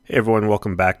Hey everyone,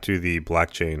 welcome back to the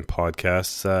Blockchain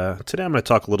Podcast. Today I'm going to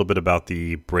talk a little bit about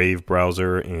the Brave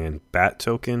browser and BAT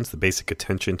tokens, the basic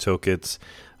attention tokens.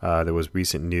 There was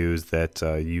recent news that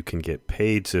you can get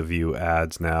paid to view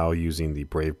ads now using the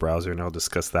Brave browser, and I'll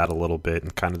discuss that a little bit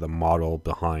and kind of the model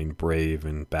behind Brave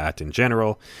and BAT in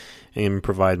general, and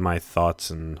provide my thoughts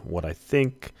and what I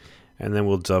think. And then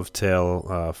we'll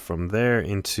dovetail from there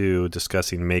into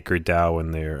discussing MakerDAO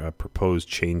and their proposed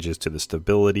changes to the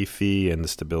stability fee and the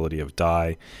stability of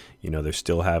DAI. You know, they're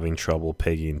still having trouble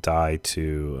pegging DAI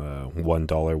to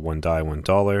 $1, one DAI,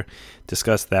 $1.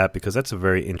 Discuss that because that's a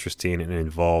very interesting and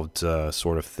involved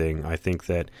sort of thing. I think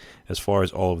that as far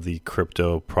as all of the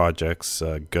crypto projects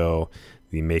go,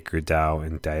 the MakerDAO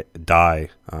and DAI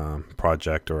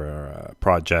project or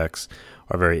projects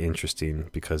are very interesting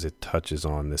because it touches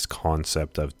on this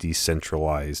concept of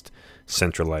centralized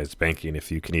banking,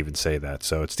 if you can even say that.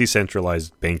 So it's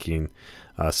decentralized banking,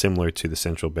 similar to the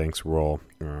central bank's role.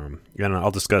 And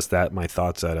I'll discuss that, my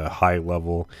thoughts at a high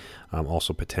level,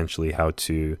 also potentially how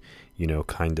to,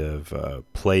 kind of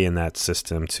play in that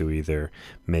system to either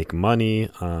make money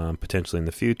potentially in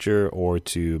the future, or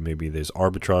to maybe there's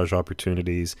arbitrage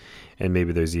opportunities, and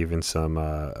maybe there's even some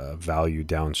value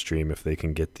downstream if they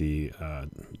can get the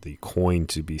coin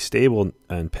to be stable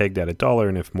and pegged at $1.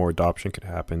 And if more adoption could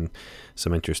happen,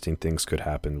 some interesting things could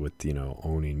happen with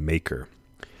owning Maker.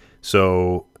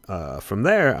 So from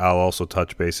there, I'll also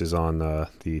touch bases on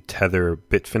the Tether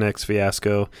Bitfinex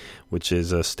fiasco, which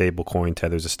is a stable coin.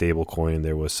 Tether's a stable coin.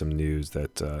 There was some news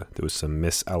that there was some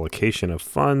misallocation of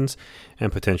funds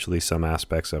and potentially some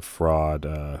aspects of fraud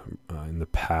in the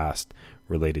past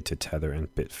related to Tether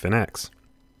and Bitfinex.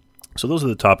 So those are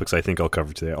the topics I think I'll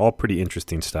cover today. All pretty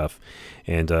interesting stuff,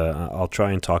 and I'll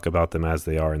try and talk about them as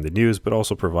they are in the news, but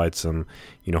also provide some,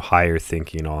 higher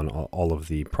thinking on all of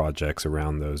the projects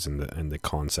around those and the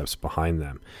concepts behind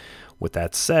them. With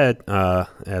that said,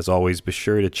 as always, be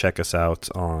sure to check us out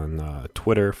on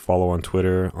Twitter, follow on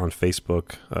Twitter, on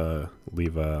Facebook,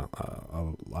 leave a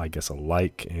like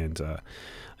and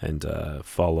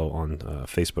follow on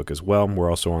Facebook as well. We're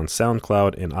also on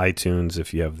SoundCloud and iTunes.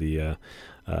 If you have the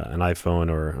an iPhone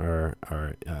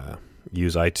or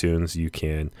use iTunes, you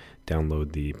can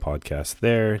download the podcast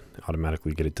there,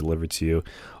 automatically get it delivered to you.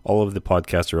 All of the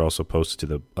podcasts are also posted to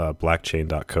the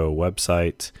blockchain.co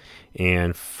website.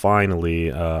 And finally,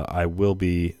 I will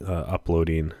be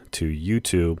uploading to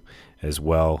YouTube as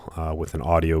well with an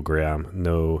audiogram,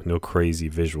 no crazy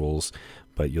visuals,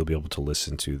 but you'll be able to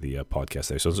listen to the podcast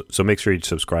there. So make sure you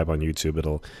subscribe on YouTube.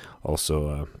 It'll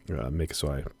also make it so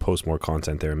I post more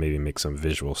content there and maybe make some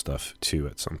visual stuff too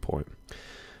at some point.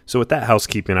 So with that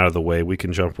housekeeping out of the way, we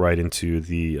can jump right into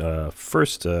the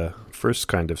first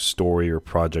kind of story or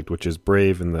project, which is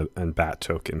Brave and BAT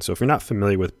token. So if you're not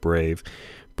familiar with Brave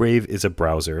is a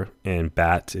browser, and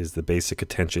BAT is the basic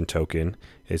attention token.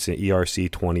 It's an ERC20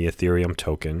 Ethereum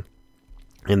token,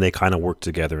 and they kind of work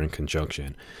together in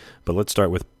conjunction. But let's start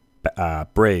with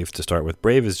Brave to start with.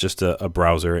 Brave is just a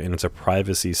browser, and it's a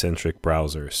privacy-centric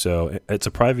browser. So it's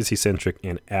a privacy-centric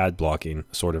and ad-blocking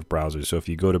sort of browser. So if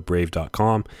you go to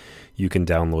brave.com, you can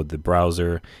download the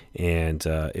browser, and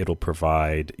it'll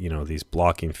provide these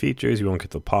blocking features. You won't get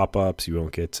the pop-ups. You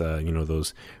won't get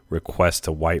those requests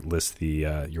to whitelist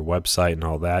your website and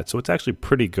all that. So it's actually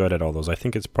pretty good at all those. I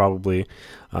think it's probably,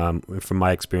 from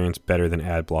my experience, better than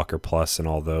AdBlocker Plus and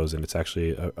all those. And it's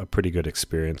actually a pretty good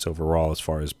experience overall as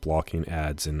far as blocking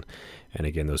ads and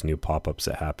again, those new pop-ups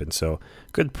that happen. So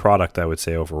good product, I would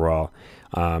say, overall.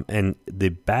 And the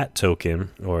BAT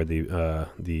token, or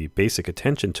the basic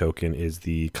attention token, is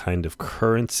the kind of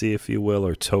currency, if you will,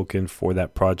 or token for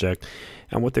that project.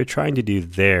 And what they're trying to do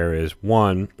there is,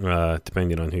 one,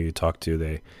 depending on who you talk to,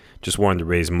 they just wanted to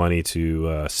raise money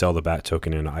to sell the BAT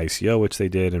token in an ICO, which they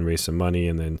did, and raise some money,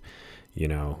 and then,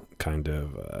 kind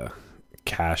of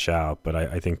cash out. But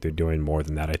I think they're doing more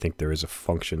than that. I think there is a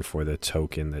function for the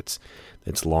token that's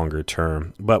longer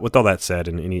term. But with all that said,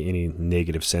 and any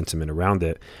negative sentiment around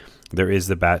it, there is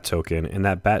the BAT token, and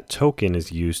that BAT token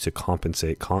is used to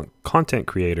compensate content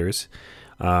creators.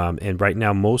 And right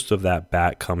now, most of that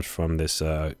BAT comes from this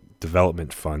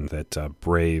development fund that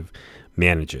Brave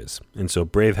manages. And so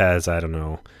Brave has,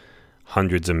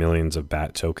 hundreds of millions of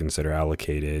BAT tokens that are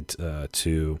allocated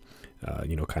to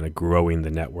kind of growing the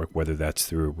network, whether that's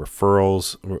through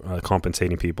referrals,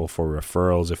 compensating people for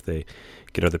referrals if they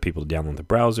get other people to download the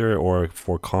browser, or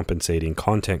for compensating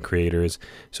content creators.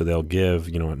 So they'll give,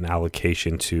 an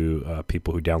allocation to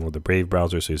people who download the Brave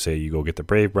browser. So say you go get the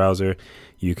Brave browser,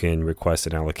 you can request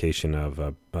an allocation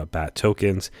of BAT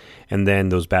tokens. And then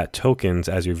those BAT tokens,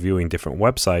 as you're viewing different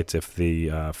websites, if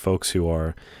the folks who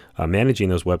are managing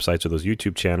those websites or those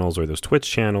YouTube channels or those Twitch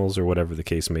channels or whatever the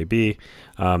case may be,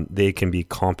 they can be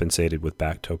compensated with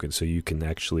BAT tokens. So you can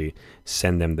actually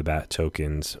send them the BAT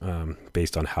tokens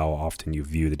based on how often you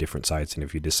view the different sites and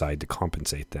if you decide to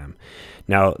compensate them.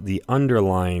 Now, the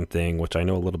underlying thing, which I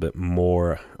know a little bit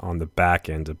more on the back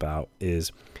end about,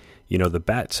 is, the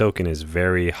BAT token is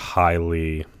very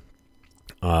highly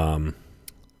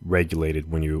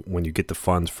regulated when you get the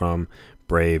funds from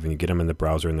Brave and you get them in the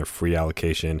browser and they're free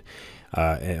allocation.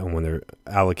 And when they're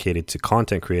allocated to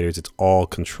content creators, it's all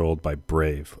controlled by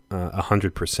Brave,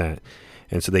 100%.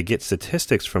 And so they get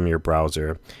statistics from your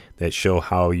browser that show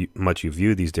how much you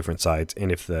view these different sites.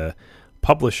 And if the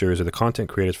publishers or the content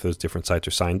creators for those different sites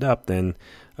are signed up, then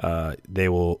they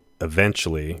will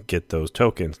eventually get those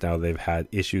tokens. Now, they've had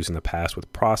issues in the past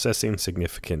with processing,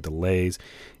 significant delays.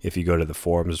 If you go to the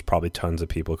forums, there's probably tons of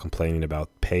people complaining about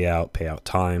payout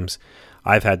times.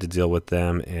 I've had to deal with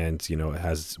them, and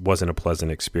it wasn't a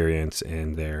pleasant experience.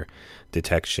 And their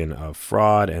detection of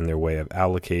fraud and their way of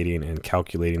allocating and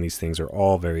calculating these things are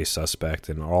all very suspect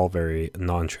and all very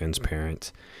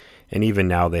non-transparent. And even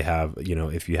now they have,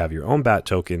 if you have your own BAT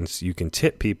tokens, you can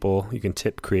tip people, you can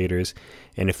tip creators.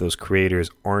 And if those creators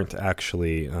aren't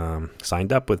actually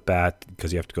signed up with BAT,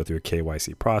 because you have to go through a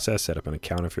KYC process, set up an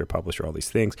account if you're a publisher, all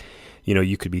these things,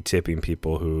 you could be tipping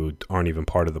people who aren't even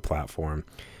part of the platform.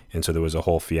 And so there was a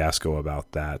whole fiasco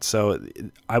about that. So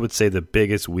I would say the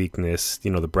biggest weakness,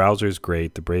 the browser is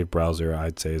great. The Brave browser,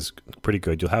 I'd say, is pretty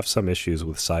good. You'll have some issues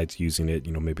with sites using it.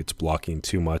 Maybe it's blocking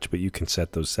too much, but you can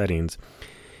set those settings.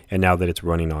 And now that it's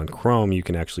running on Chrome, you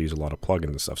can actually use a lot of plugins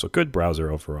and stuff. So good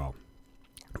browser overall.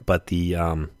 But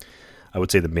I would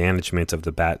say the management of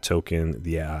the BAT token,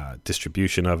 the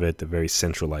distribution of it, the very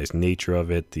centralized nature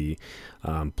of it, the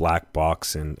black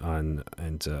box and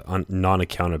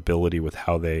non-accountability with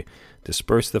how they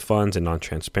disperse the funds and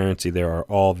non-transparency, there are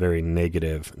all very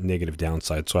negative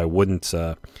downsides. So I wouldn't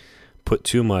put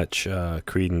too much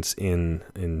credence in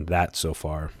that so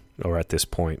far or at this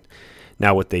point.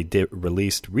 Now, what they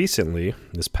released recently,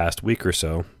 this past week or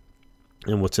so,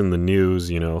 and what's in the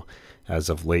news, as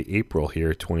of late April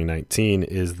here, 2019,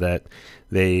 is that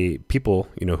people,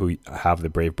 who have the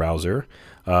Brave browser,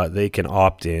 they can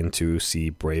opt in to see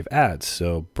Brave ads.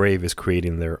 So Brave is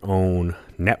creating their own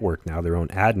network now, their own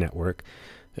ad network,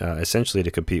 essentially to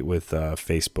compete with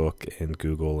Facebook and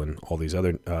Google and all these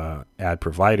other ad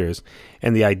providers.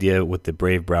 And the idea with the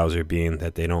Brave browser being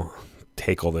that they don't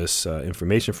take all this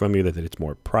information from you, that it's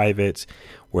more private,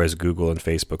 whereas Google and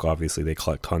Facebook, obviously, they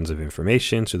collect tons of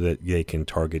information so that they can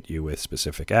target you with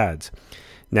specific ads.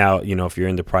 Now, if you're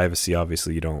into privacy,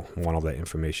 obviously you don't want all that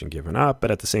information given up,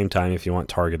 but at the same time, if you want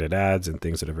targeted ads and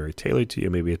things that are very tailored to you,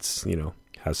 maybe it's,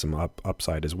 has some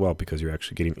upside as well, because you're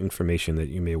actually getting information that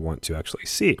you may want to actually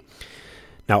see.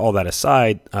 Now, all that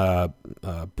aside,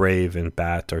 Brave and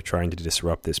BAT are trying to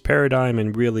disrupt this paradigm,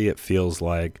 and really it feels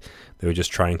like they're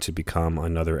just trying to become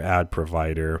another ad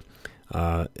provider,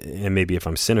 and maybe, if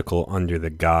I'm cynical, under the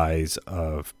guise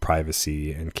of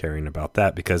privacy and caring about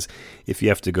that. Because if you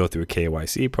have to go through a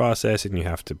KYC process and you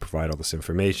have to provide all this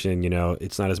information,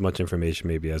 it's not as much information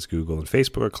maybe as Google and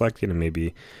Facebook are collecting, and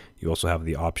maybe you also have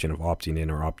the option of opting in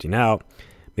or opting out.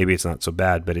 Maybe it's not so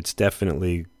bad, but it's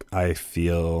definitely, I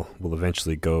feel, will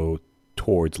eventually go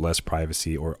towards less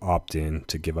privacy or opt in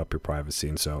to give up your privacy.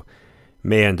 And so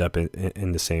may end up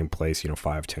in the same place,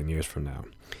 5-10 years from now.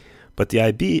 But the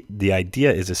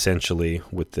idea is essentially,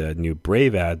 with the new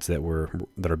Brave ads that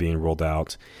are being rolled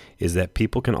out, is that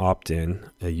people can opt in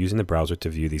using the browser to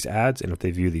view these ads. And if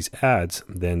they view these ads,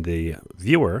 then the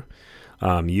viewer,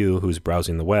 you who's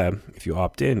browsing the web, if you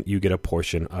opt in, you get a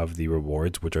portion of the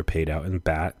rewards, which are paid out in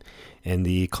BAT, and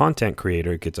the content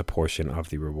creator gets a portion of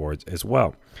the rewards as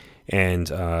well.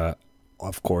 And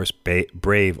of course,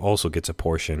 Brave also gets a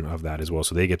portion of that as well.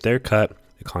 So they get their cut,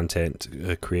 the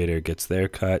content creator gets their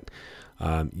cut,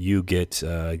 you get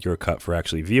your cut for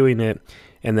actually viewing it,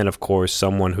 and then of course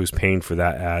someone who's paying for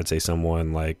that ad, say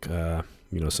someone like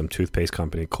some toothpaste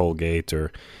company, Colgate,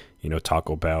 or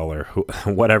Taco Bell, or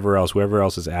whoever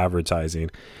else is advertising,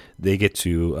 they get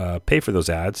to pay for those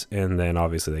ads, and then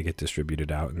obviously they get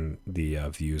distributed out and the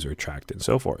views are tracked and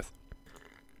so forth.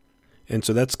 And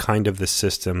so that's kind of the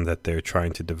system that they're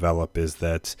trying to develop, is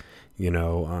that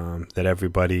that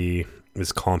everybody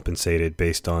is compensated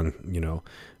based on,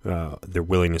 their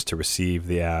willingness to receive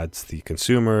the ads. The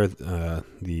consumer,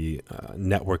 the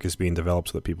network is being developed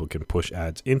so that people can push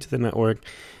ads into the network.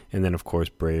 And then, of course,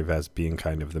 Brave, as being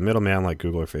kind of the middleman like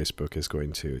Google or Facebook, is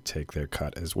going to take their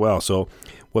cut as well. So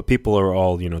what people are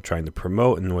all, trying to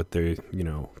promote, and what they're,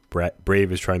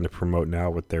 Brave is trying to promote now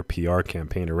with their PR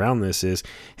campaign around this is,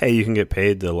 hey, you can get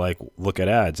paid to look at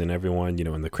ads. And everyone,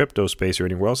 in the crypto space or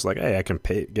anywhere else is like, hey, I can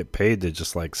get paid to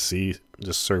just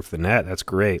surf the net. That's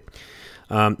great.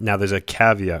 Now, there's a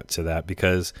caveat to that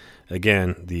because,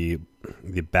 again, the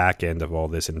back end of all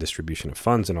this and distribution of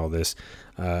funds and all this,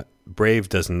 Brave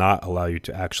does not allow you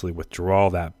to actually withdraw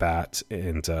that BAT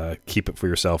and keep it for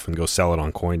yourself and go sell it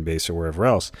on Coinbase or wherever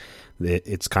else.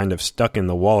 It's kind of stuck in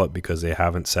the wallet because they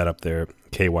haven't set up their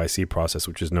KYC process,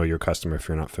 which is know your customer if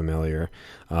you're not familiar.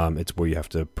 It's where you have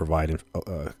to provide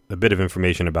a bit of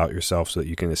information about yourself so that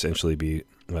you can essentially be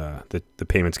the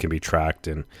payments can be tracked,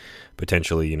 and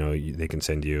potentially they can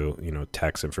send you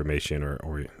tax information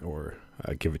or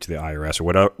give it to the IRS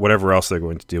or whatever else they're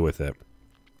going to do with it.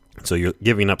 So you're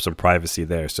giving up some privacy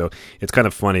there. So it's kind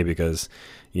of funny because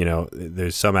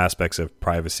there's some aspects of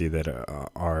privacy that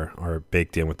are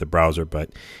baked in with the browser,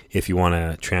 but if you want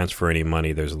to transfer any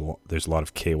money, there's a lot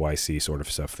of KYC sort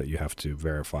of stuff that you have to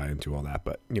verify and do all that.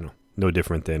 But no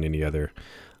different than any other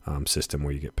system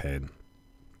where you get paid.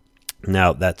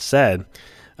 Now that said,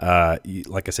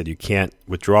 like I said, you can't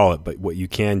withdraw it, but what you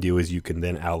can do is you can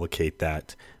then allocate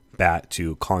that BAT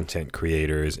to content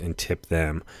creators and tip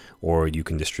them, or you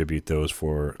can distribute those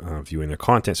for viewing their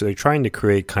content. So they're trying to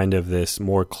create kind of this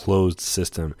more closed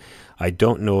system. I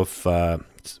don't know if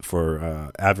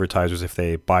for advertisers, if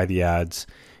they buy the ads,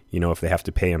 if they have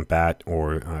to pay in BAT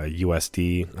or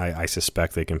USD. I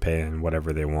suspect they can pay in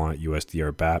whatever they want, USD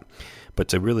or BAT. But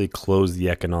to really close the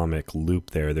economic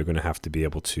loop there, they're going to have to be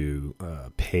able to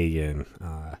pay in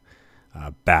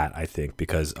BAT, I think,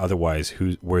 because otherwise,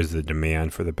 where's the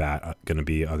demand for the BAT going to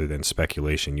be other than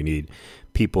speculation? You need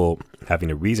people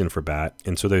having a reason for BAT,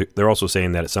 and so they're also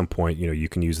saying that at some point, you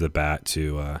can use the BAT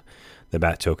the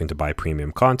BAT token to buy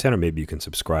premium content, or maybe you can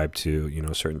subscribe to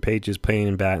certain pages paying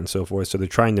in BAT and so forth. So they're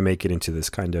trying to make it into this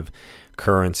kind of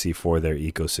currency for their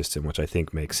ecosystem, which I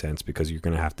think makes sense because you're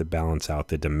going to have to balance out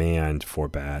the demand for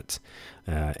BAT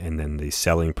and then the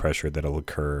selling pressure that'll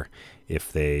occur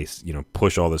if they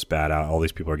push all this BAT out. All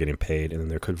these people are getting paid, and then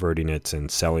they're converting it and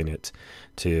selling it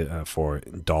to for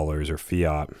dollars or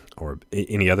fiat or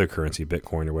any other currency,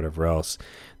 Bitcoin or whatever else.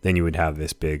 Then you would have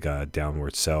this big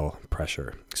downward sell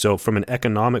pressure. So from an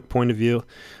economic point of view,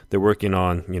 they're working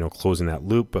on closing that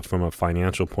loop. But from a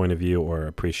financial point of view or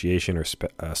appreciation or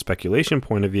speculation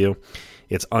point of view,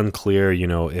 it's unclear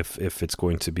if it's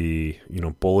going to be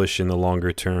bullish in the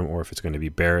longer term or if it's going to be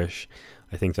bearish.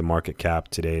 I think the market cap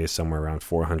today is somewhere around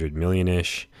 400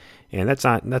 million-ish, and that's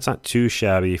not too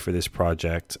shabby for this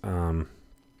project. And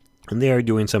they are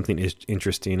doing something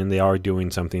interesting, and they are doing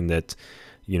something that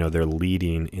they're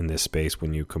leading in this space.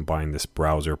 When you combine this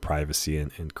browser privacy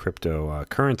and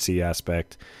cryptocurrency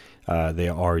aspect, they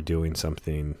are doing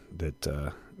something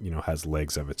that has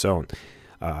legs of its own.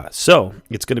 So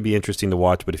it's going to be interesting to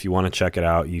watch. But if you want to check it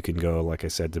out, you can go, like I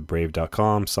said, to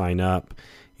brave.com, sign up.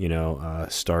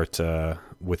 Start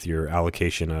with your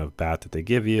allocation of BAT that they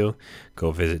give you.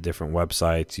 Go visit different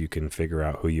websites. You can figure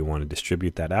out who you want to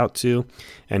distribute that out to.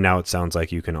 And now it sounds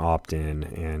like you can opt in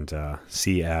and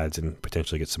see ads and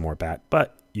potentially get some more BAT.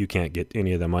 But you can't get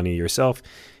any of the money yourself.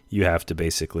 You have to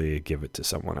basically give it to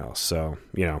someone else. So,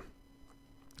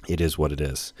 it is what it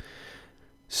is.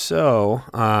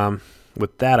 So,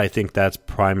 with that, I think that's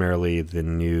primarily the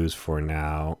news for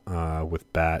now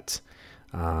with BAT.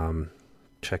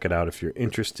 Check it out if you're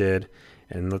interested.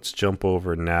 And let's jump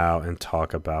over now and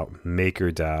talk about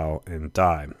MakerDAO and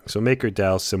DAI. So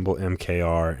MakerDAO, symbol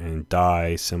MKR, and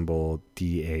DAI, symbol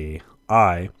DAI.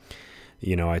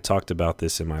 I talked about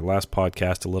this in my last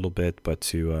podcast a little bit, but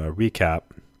to recap,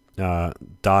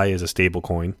 DAI is a stable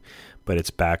coin, but it's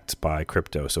backed by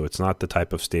crypto. So it's not the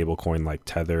type of stable coin like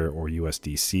Tether or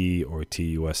USDC or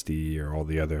TUSD or all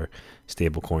the other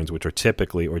stable coins, which are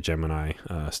typically, or Gemini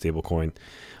stable coin,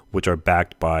 which are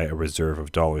backed by a reserve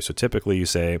of dollars. So typically you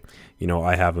say,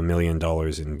 I have $1 million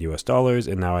in US dollars,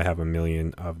 and now I have 1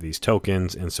 million of these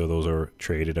tokens. And so those are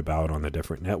traded about on the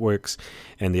different networks.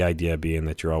 And the idea being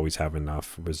that you always have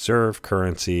enough reserve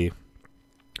currency.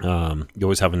 You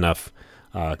always have enough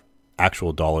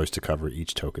actual dollars to cover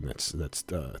each token that's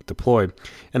deployed.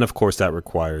 And of course that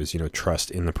requires, trust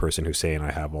in the person who's saying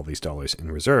I have all these dollars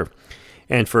in reserve.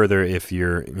 And further, if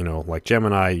you're, like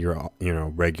Gemini, you're,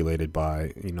 regulated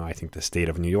by, I think the state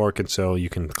of New York. And so you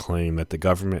can claim that the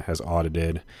government has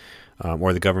audited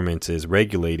or the government is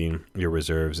regulating your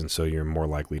reserves. And so you're more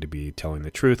likely to be telling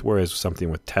the truth. Whereas something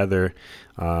with Tether,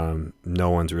 no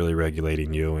one's really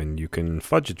regulating you and you can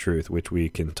fudge the truth, which we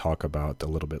can talk about a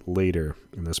little bit later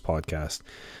in this podcast.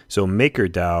 So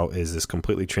MakerDAO is this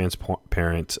completely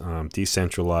transparent,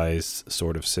 decentralized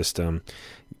sort of system.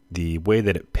 The way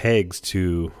that it pegs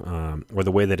to, or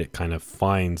the way that it kind of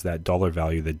finds that dollar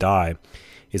value, the DAI,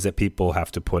 is that people have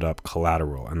to put up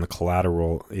collateral. And the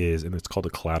collateral is, and it's called a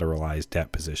collateralized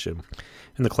debt position.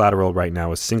 And the collateral right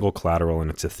now is single collateral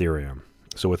and it's Ethereum.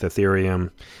 So with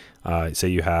Ethereum, say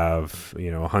you have,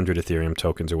 100 Ethereum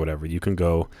tokens or whatever, you can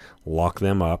go lock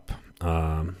them up.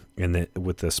 And then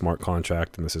with the smart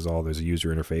contract, and this is all, there's a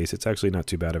user interface. It's actually not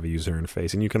too bad of a user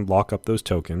interface. And you can lock up those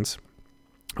tokens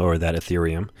or that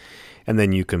Ethereum. And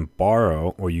then you can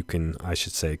borrow, or you can, I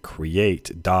should say,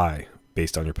 create DAI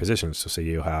based on your position. So say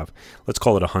you have, let's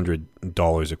call it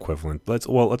 $100 equivalent. Let's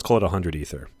call it 100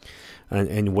 Ether.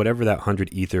 And whatever that 100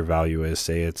 Ether value is,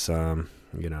 say it's,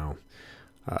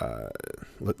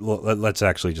 let's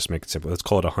actually just make it simple. Let's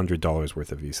call it $100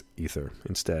 worth of Ether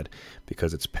instead,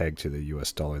 because it's pegged to the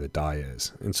US dollar, the DAI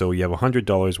is. And so you have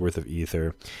 $100 worth of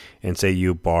Ether, and say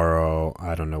you borrow,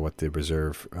 I don't know what the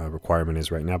reserve requirement is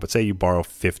right now, but say you borrow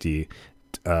 50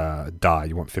 DAI.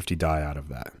 You want 50 DAI out of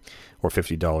that, or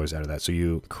 $50 out of that. So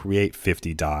you create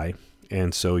 50 DAI,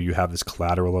 and so you have this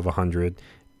collateral of $100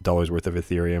 worth of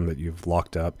Ethereum that you've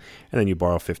locked up, and then you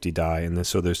borrow 50 DAI, and then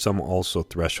so there's some also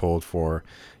threshold for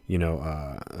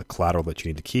a collateral that you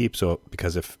need to keep. So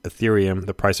because if Ethereum,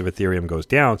 the price of Ethereum goes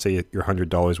down, say your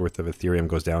 $100 worth of Ethereum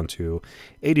goes down to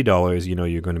 $80,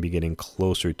 you're going to be getting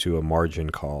closer to a margin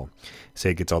call.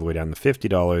 Say it gets all the way down to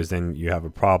 $50, then you have a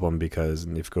problem, because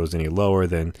if it goes any lower,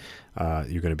 then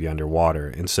you're going to be underwater.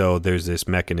 And so there's this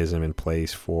mechanism in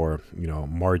place for,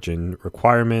 margin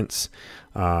requirements.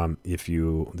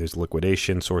 There's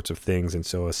liquidation sorts of things. And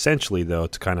so essentially, though,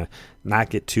 to kind of not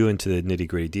get too into the nitty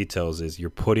gritty details, is you're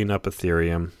putting up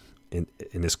Ethereum in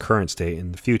this current state.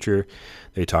 In the future,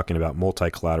 they're talking about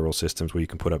multi-collateral systems where you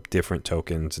can put up different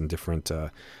tokens and different,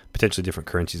 potentially different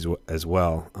currencies as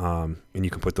well. And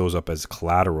you can put those up as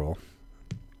collateral,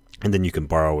 and then you can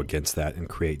borrow against that and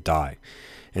create DAI.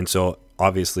 And so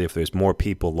obviously, if there's more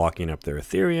people locking up their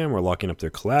Ethereum or locking up their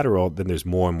collateral, then there's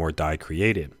more and more DAI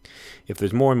created. If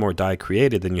there's more and more DAI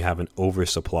created, then you have an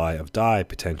oversupply of DAI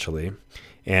potentially.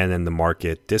 And then the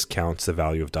market discounts the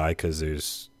value of DAI because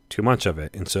there's too much of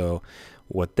it. And so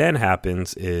what then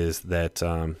happens is that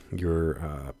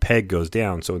your peg goes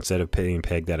down. So instead of being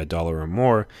pegged at $1 or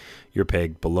more, you're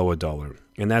pegged below $1.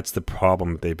 And that's the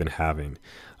problem they've been having.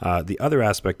 The other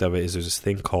aspect of it is there's this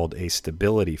thing called a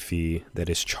stability fee that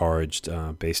is charged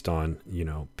based on,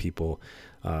 people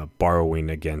borrowing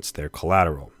against their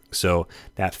collateral. So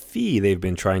that fee they've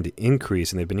been trying to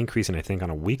increase, and they've been increasing, I think, on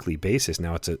a weekly basis.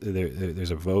 Now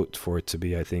there's a vote for it to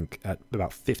be, I think, at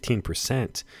about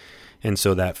 15%. And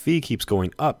so that fee keeps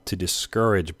going up to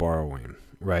discourage borrowing,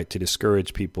 right? To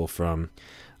discourage people from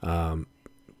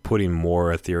putting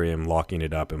more Ethereum, locking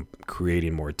it up, and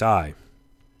creating more DAI.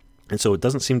 And so it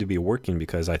doesn't seem to be working,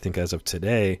 because I think as of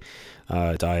today,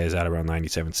 DAI is at around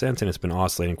 97 cents, and it's been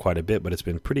oscillating quite a bit, but it's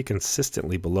been pretty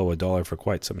consistently below $1 for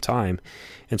quite some time.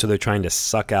 And so they're trying to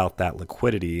suck out that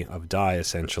liquidity of DAI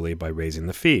essentially by raising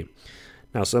the fee.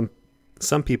 Now,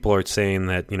 some people are saying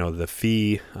that, the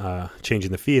fee,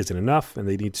 changing the fee isn't enough, and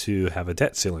they need to have a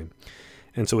debt ceiling.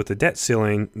 And so with the debt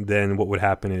ceiling, then what would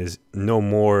happen is no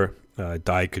more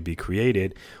DAI could be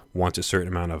created once a certain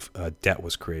amount of debt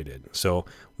was created. So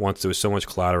once there was so much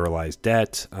collateralized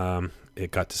debt,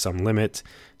 it got to some limit,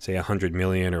 say 100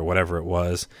 million or whatever it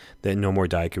was, then no more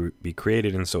DAI could be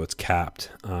created, and so it's capped.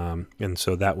 And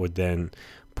so that would then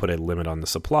put a limit on the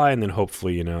supply, and then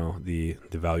hopefully, the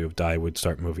value of DAI would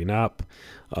start moving up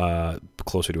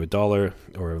closer to $1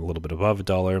 or a little bit above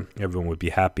 $1. Everyone would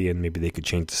be happy, and maybe they could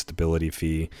change the stability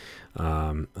fee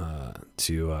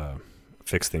to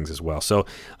fix things as well. So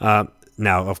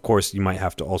now, of course, you might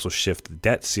have to also shift the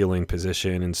debt ceiling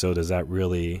position. And so is that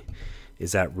really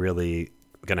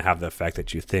going to have the effect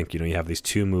that you think? You have these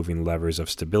two moving levers of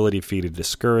stability fee to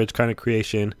discourage kind of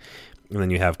creation, and then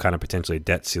you have kind of potentially a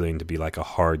debt ceiling to be like a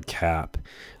hard cap.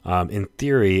 In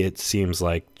theory, it seems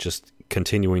like just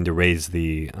continuing to raise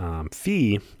the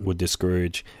fee would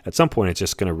discourage. At some point, it's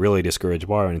just going to really discourage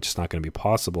borrowing. It's just not going to be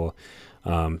possible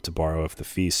to borrow if the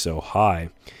fee's so high.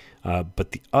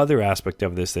 But the other aspect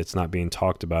of this that's not being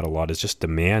talked about a lot is just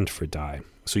demand for DAI.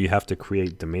 So you have to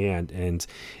create demand, and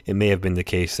it may have been the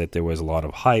case that there was a lot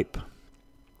of hype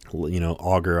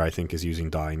Augur, I think, is using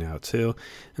DAI now too.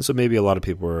 And so maybe a lot of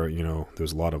people are,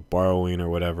 there's a lot of borrowing or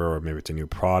whatever, or maybe it's a new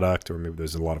product, or maybe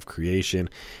there's a lot of creation.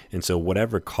 And so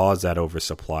whatever caused that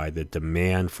oversupply, the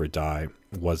demand for DAI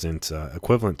wasn't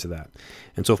equivalent to that.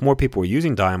 And so if more people were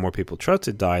using DAI and more people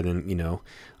trusted DAI, then,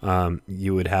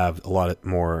 you would have a lot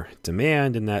more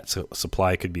demand, and that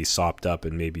supply could be sopped up,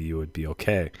 and maybe you would be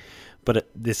okay. But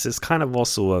this is kind of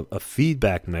also a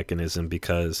feedback mechanism,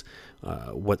 because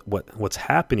what's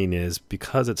happening is,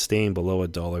 because it's staying below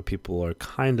 $1, people are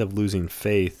kind of losing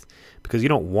faith, because you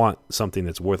don't want something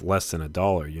that's worth less than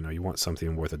 $1. You want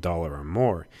something worth $1 or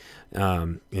more,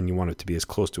 and you want it to be as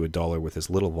close to $1 with as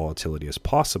little volatility as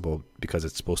possible, because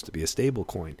it's supposed to be a stable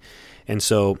coin. And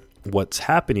so what's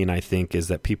happening, I think, is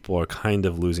that people are kind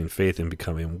of losing faith and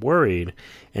becoming worried.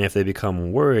 And if they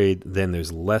become worried, then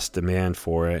there's less demand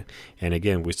for it. And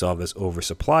again, we still have this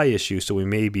oversupply issue. So we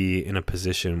may be in a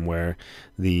position where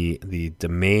the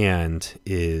demand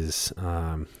is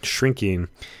shrinking,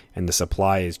 and the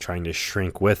supply is trying to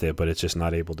shrink with it, but it's just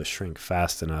not able to shrink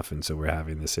fast enough. And so we're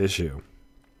having this issue.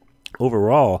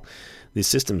 Overall, the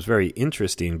system is very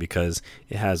interesting because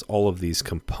it has all of these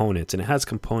components, and it has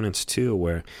components too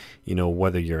where,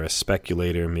 whether you're a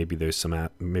speculator, maybe there's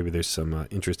some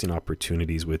interesting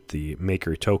opportunities with the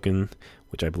Maker token,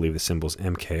 which I believe the symbol is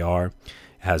MKR. It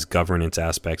has governance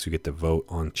aspects. You get to vote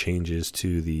on changes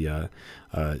to the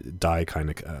DAI kind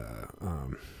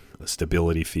of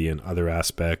stability fee and other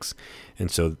aspects. And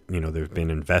so, there have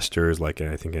been investors like,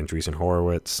 I think, Andreessen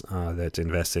Horowitz that's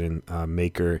invested in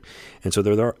Maker. And so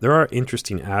there are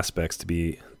interesting aspects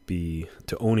to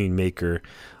owning Maker.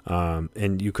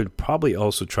 And you could probably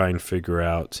also try and figure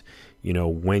out,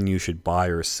 when you should buy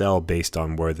or sell based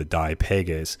on where the DAI peg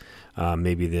is.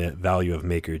 Maybe the value of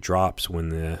Maker drops when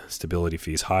the stability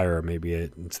fee is higher, or maybe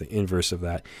it's the inverse of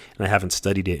that. And I haven't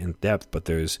studied it in depth, but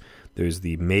there's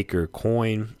the Maker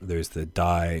coin, there's the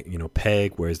DAI,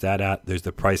 peg. Where's that at? There's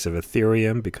the price of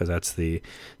Ethereum, because that's the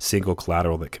single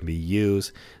collateral that can be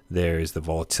used. There's the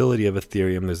volatility of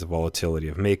Ethereum, there's the volatility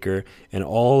of Maker, and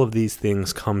all of these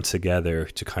things come together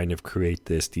to kind of create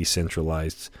this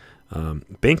decentralized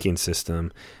banking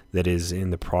system that is in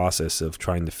the process of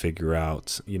trying to figure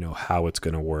out, how it's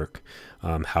going to work,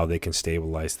 how they can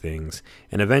stabilize things.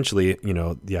 And eventually,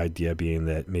 the idea being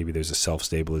that maybe there's a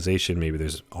self-stabilization, maybe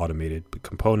there's automated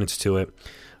components to it.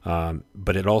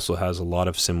 But it also has a lot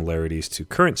of similarities to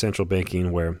current central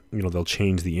banking where, they'll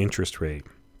change the interest rate.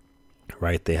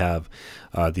 Right, they have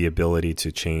the ability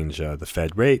to change the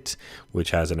Fed rate,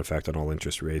 which has an effect on all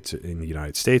interest rates in the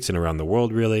United States and around the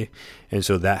world, really. And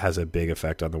so that has a big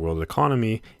effect on the world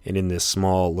economy. And in this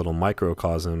small little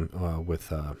microcosm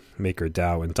with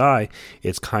MakerDAO and DAI,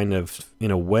 it's kind of, in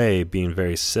a way, being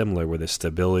very similar, where the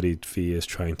stability fee is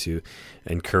trying to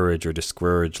encourage or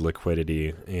discourage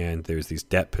liquidity. And there's these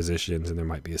debt positions, and there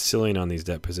might be a ceiling on these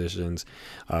debt positions.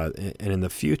 And in the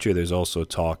future, there's also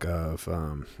talk of,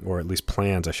 or at least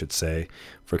plans, I should say,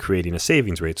 for creating a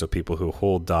savings rate. So people who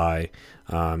hold DAI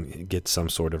get some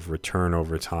sort of return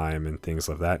over time and things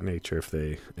of that nature if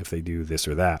they do this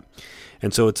or that.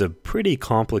 And so it's a pretty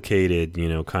complicated,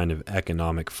 kind of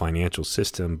economic financial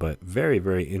system, but very,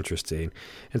 very interesting.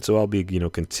 And so I'll be,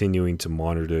 continuing to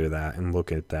monitor that and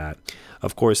look at that.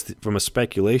 Of course, from a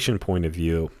speculation point of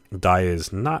view, DAI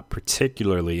is not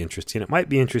particularly interesting. It might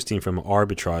be interesting from an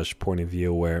arbitrage point of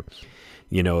view where,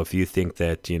 if you think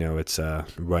that, it's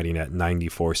running at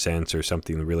 94 cents or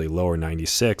something really low, or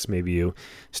 96, maybe you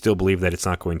still believe that it's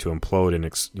not going to implode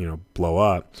and, blow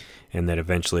up, and that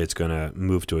eventually it's going to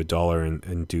move to $1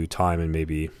 in due time, and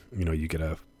maybe, you get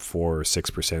a 4 or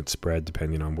 6% spread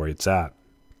depending on where it's at.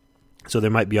 So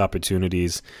there might be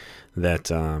opportunities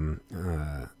that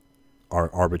are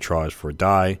arbitrage for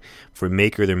DAI. For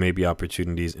Maker, there may be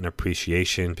opportunities in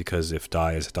appreciation, because if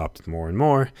DAI is adopted more and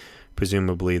more,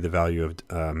 presumably the value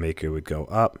of Maker would go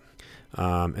up.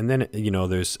 And then,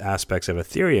 there's aspects of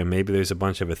Ethereum. Maybe there's a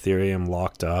bunch of Ethereum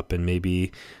locked up, and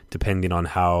maybe depending on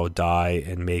how DAI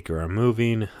and Maker are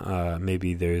moving,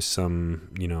 maybe there's some,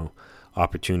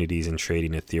 opportunities in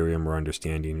trading Ethereum, or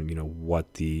understanding,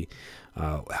 what the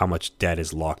how much debt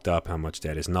is locked up, how much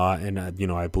debt is not. And,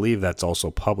 I believe that's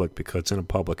also public, because it's in a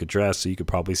public address. So you could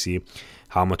probably see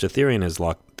how much Ethereum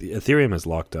is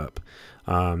locked up.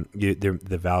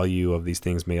 The value of these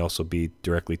things may also be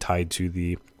directly tied to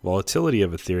the volatility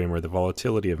of Ethereum or the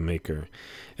volatility of Maker.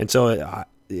 And so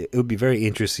it would be very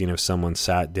interesting if someone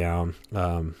sat down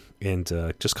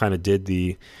and just kind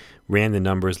of ran the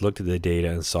numbers, looked at the data,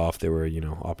 and saw if there were,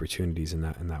 opportunities in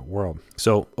that world.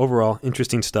 So overall,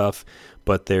 interesting stuff,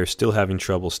 but they're still having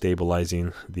trouble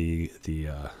stabilizing the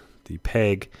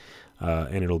peg.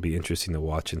 and it'll be interesting to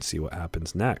watch and see what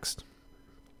happens next.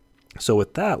 So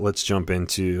with that, let's jump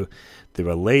into the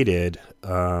related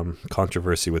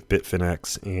controversy with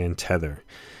Bitfinex and Tether.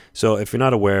 So if you're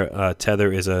not aware,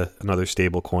 Tether is another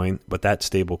stable coin, but that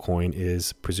stable coin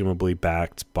is presumably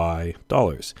backed by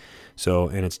dollars. So,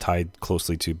 and it's tied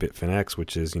closely to Bitfinex,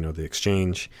 which is, the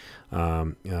exchange.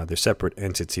 They're separate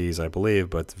entities, I believe,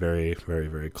 but very, very,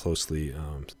 very closely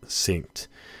synced.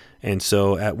 And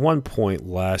so at one point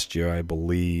last year, I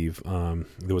believe,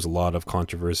 there was a lot of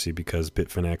controversy because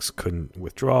Bitfinex couldn't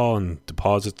withdraw and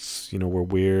deposits, were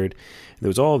weird. And there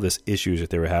was all of this issues that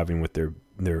they were having with their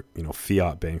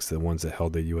fiat banks, the ones that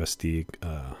held the USD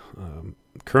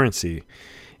currency.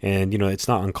 And, it's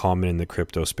not uncommon in the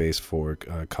crypto space for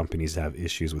companies to have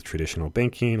issues with traditional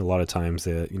banking. A lot of times,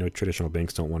 traditional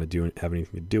banks don't want to have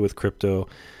anything to do with crypto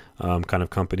kind of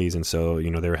companies. And so,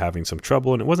 they were having some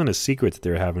trouble. And it wasn't a secret that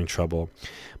they were having trouble.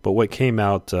 But what came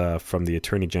out from the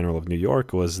Attorney General of New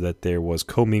York was that there was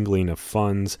commingling of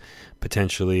funds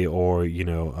potentially, or,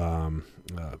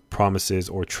 promises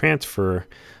or transfer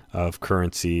of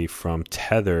currency from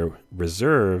Tether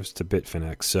reserves to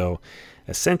Bitfinex. So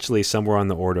essentially somewhere on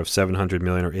the order of 700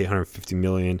 million or 850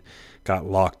 million got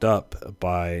locked up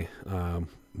by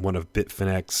one of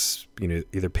Bitfinex,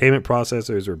 either payment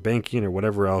processors or banking or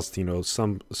whatever else.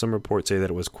 Some reports say that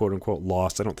it was quote unquote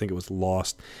lost. I don't think it was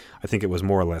lost. I think it was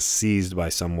more or less seized by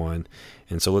someone.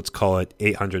 And so let's call it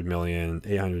 800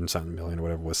 and something million or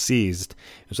whatever was seized.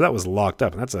 And so that was locked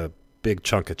up, and that's a big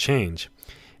chunk of change.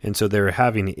 And so they're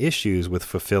having issues with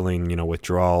fulfilling,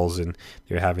 withdrawals, and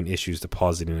they're having issues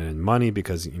depositing in money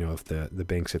because, if the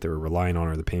banks that they were relying on,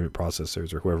 or the payment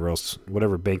processors or whoever else,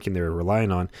 whatever banking they were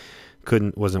relying on,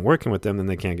 wasn't working with them, then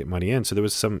they can't get money in. So there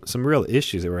was some real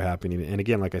issues that were happening. And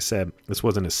again, like I said, this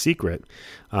wasn't a secret.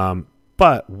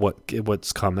 But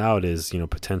what's come out is,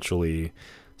 potentially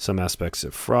some aspects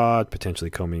of fraud, potentially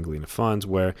commingling of funds,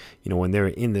 where, when they're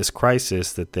in this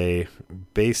crisis, that they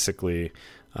basically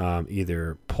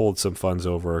either pulled some funds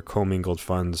over or commingled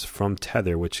funds from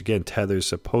Tether, which again, Tether is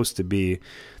supposed to be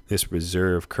this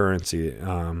reserve currency,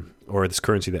 or this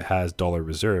currency that has dollar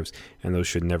reserves, and those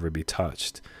should never be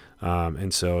touched.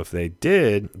 And so if they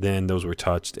did, then those were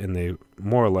touched, and they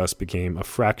more or less became a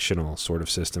fractional sort of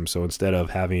system. So instead of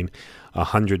having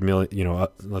 100 million,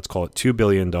 let's call it $2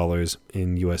 billion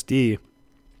in USD,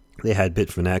 they had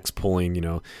Bitfinex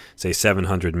pulling, say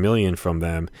 700 million from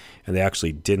them, and they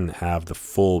actually didn't have the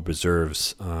full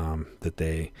reserves that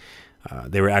they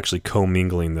were actually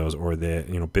commingling those, or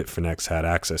Bitfinex had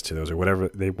access to those, or whatever.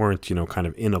 They weren't, kind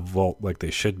of in a vault like they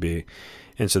should be.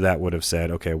 And so that would have said,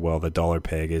 okay, well, the dollar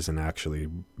peg isn't actually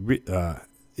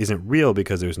isn't real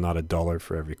because there's not a dollar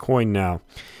for every coin now.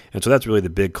 And so that's really the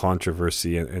big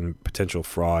controversy and potential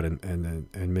fraud and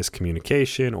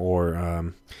miscommunication,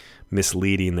 or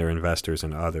misleading their investors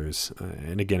and others.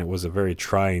 And again, it was a very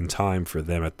trying time for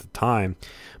them at the time,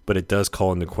 but it does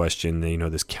call into question,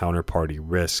 this counterparty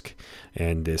risk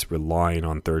and this relying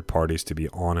on third parties to be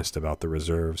honest about the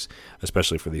reserves,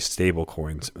 especially for these stable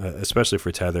coins, especially for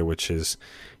Tether, which is,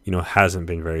 hasn't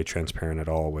been very transparent at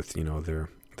all with,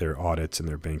 their audits and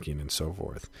their banking and so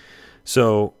forth.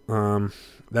 So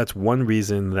that's one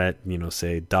reason that,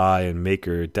 say DAI and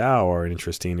Maker DAO are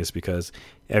interesting, is because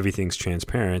everything's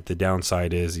transparent. The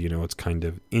downside is, it's kind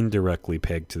of indirectly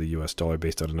pegged to the US dollar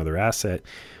based on another asset.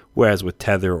 Whereas with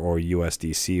Tether or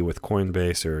USDC with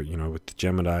Coinbase, or, with the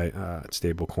Gemini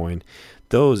stablecoin,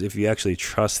 those, if you actually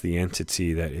trust the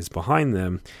entity that is behind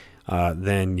them,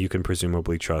 then you can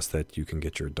presumably trust that you can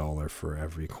get your dollar for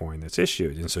every coin that's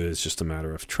issued. And so it's just a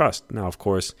matter of trust. Now, of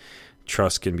course,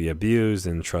 trust can be abused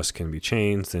and trust can be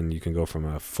changed, and you can go from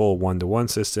a full one-to-one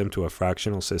system to a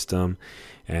fractional system,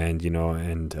 and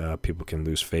people can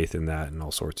lose faith in that and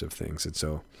all sorts of things. And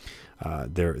so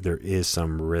there is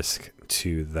some risk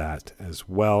to that as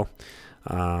well.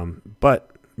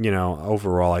 But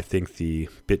overall, I think the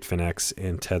Bitfinex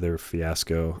and Tether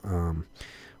fiasco,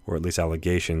 or at least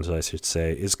allegations, I should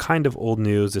say, is kind of old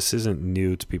news. This isn't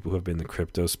new to people who have been in the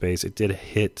crypto space. It did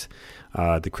hit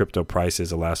the crypto prices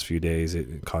the last few days.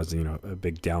 It caused a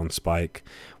big down spike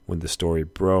when the story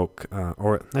broke,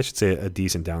 or I should say a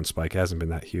decent down spike. It hasn't been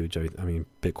that huge. I mean,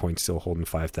 Bitcoin's still holding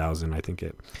 5,000. I think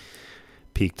it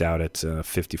peaked out at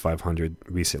 5,500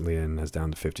 recently and is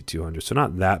down to 5,200. So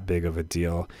not that big of a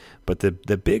deal. But the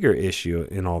bigger issue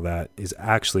in all that is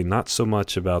actually not so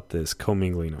much about this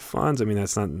commingling of funds. I mean,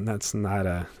 it's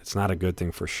not a good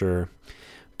thing for sure.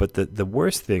 But the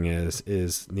worst thing is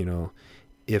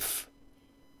if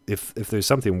if there's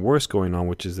something worse going on,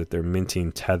 which is that they're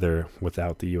minting Tether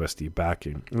without the USD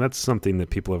backing. And that's something that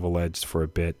people have alleged for a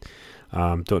bit.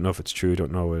 Don't know if it's true.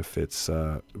 Don't know if it's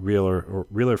real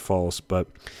or false. But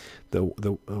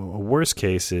the worst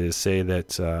case is, say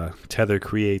that Tether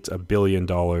creates $1 billion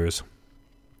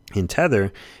in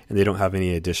Tether, and they don't have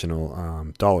any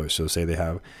additional dollars. So say they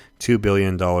have $2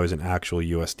 billion in actual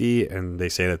USD, and they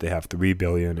say that they have $3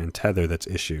 billion in Tether that's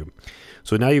issued.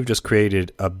 So now you've just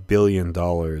created $1 billion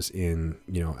in,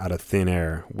 out of thin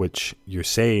air, which you're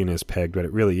saying is pegged, but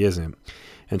it really isn't.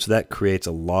 And so that creates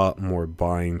a lot more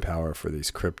buying power for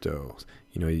these cryptos.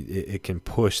 It can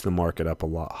push the market up a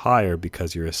lot higher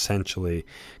because you're essentially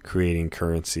creating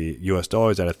currency, US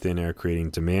dollars out of thin air,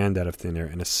 creating demand out of thin air,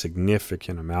 and a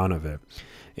significant amount of it.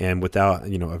 And without,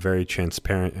 a very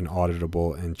transparent and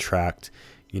auditable and tracked,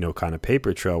 kind of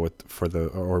paper trail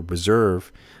or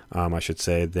reserve, I should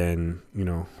say, then,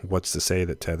 what's to say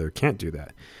that Tether can't do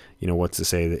that? What's to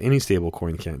say that any stable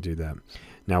coin can't do that?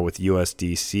 Now with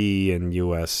USDC and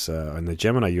and the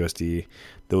Gemini USD,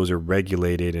 those are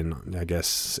regulated and I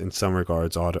guess in some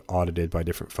regards audited by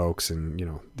different folks,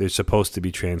 and they're supposed to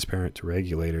be transparent to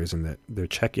regulators and that they're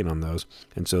checking on those,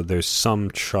 and so there's some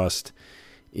trust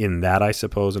in that, I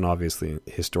suppose. And obviously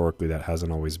historically that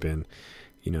hasn't always been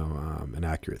an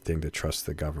accurate thing, to trust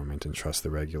the government and trust the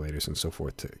regulators and so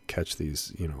forth to catch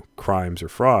these, crimes or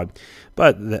fraud.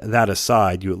 But that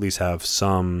aside, you at least have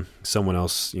someone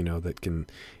else, that can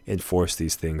enforce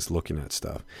these things looking at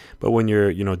stuff. But when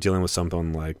you're, dealing with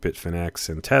something like Bitfinex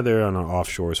and Tether on an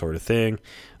offshore sort of thing,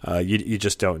 you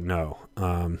just don't know.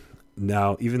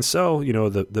 Now, even so,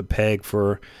 the peg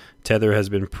for Tether has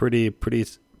been pretty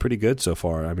good so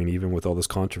far. I mean, even with all this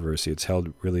controversy, it's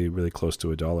held really, really close to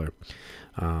 $1.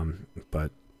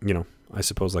 But I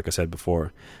suppose, like I said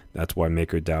before, that's why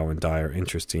MakerDAO and DAI are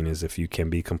interesting, is if you can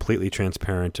be completely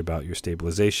transparent about your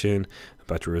stabilization,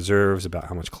 about your reserves, about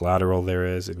how much collateral there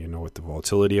is, and what the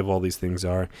volatility of all these things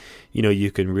are,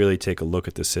 you can really take a look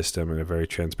at the system in a very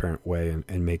transparent way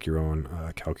and make your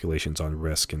own calculations on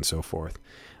risk and so forth,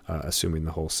 assuming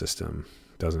the whole system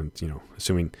doesn't,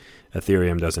 assuming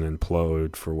Ethereum doesn't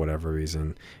implode for whatever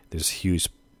reason. There's huge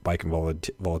spike in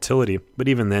volatility, but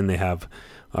even then they have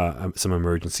some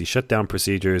emergency shutdown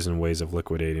procedures and ways of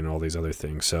liquidating all these other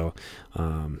things. So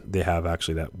they have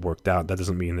actually that worked out. That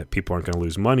doesn't mean that people aren't going to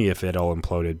lose money if it all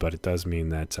imploded, but it does mean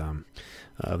that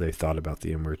they thought about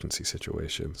the emergency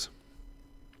situations.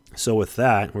 So with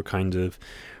that, we're kind of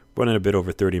running a bit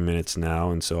over 30 minutes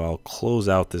now, and so I'll close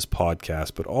out this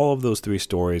podcast. But all of those three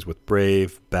stories with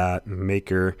Brave, BAT,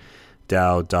 Maker,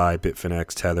 DAO, DAI,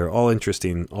 Bitfinex, Tether, all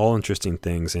interesting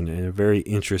things, and a very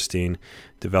interesting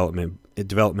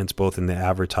developments both in the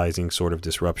advertising sort of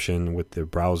disruption with the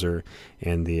browser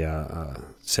and the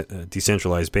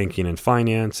decentralized banking and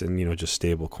finance, and just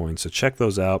stable coins. So check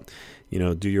those out.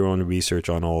 Do your own research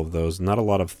on all of those. Not a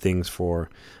lot of things for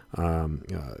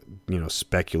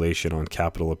speculation on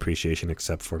capital appreciation,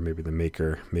 except for maybe the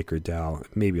Maker DAO,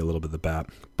 maybe a little bit of the BAT,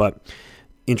 but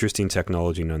interesting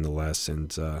technology nonetheless.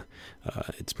 And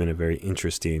it's been a very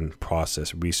interesting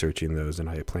process researching those, and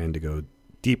I plan to go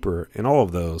deeper in all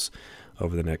of those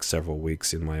over the next several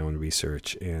weeks in my own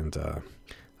research, and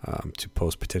to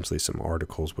post potentially some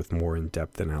articles with more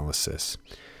in-depth analysis.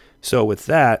 So with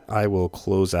that, I will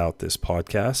close out this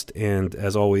podcast. And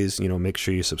as always, make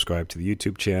sure you subscribe to the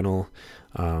YouTube channel,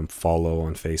 follow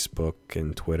on Facebook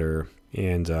and Twitter,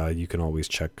 and you can always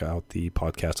check out the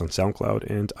podcast on SoundCloud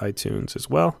and iTunes as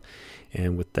well.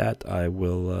 And with that, I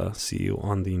will see you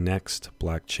on the next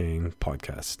Blockchain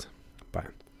podcast.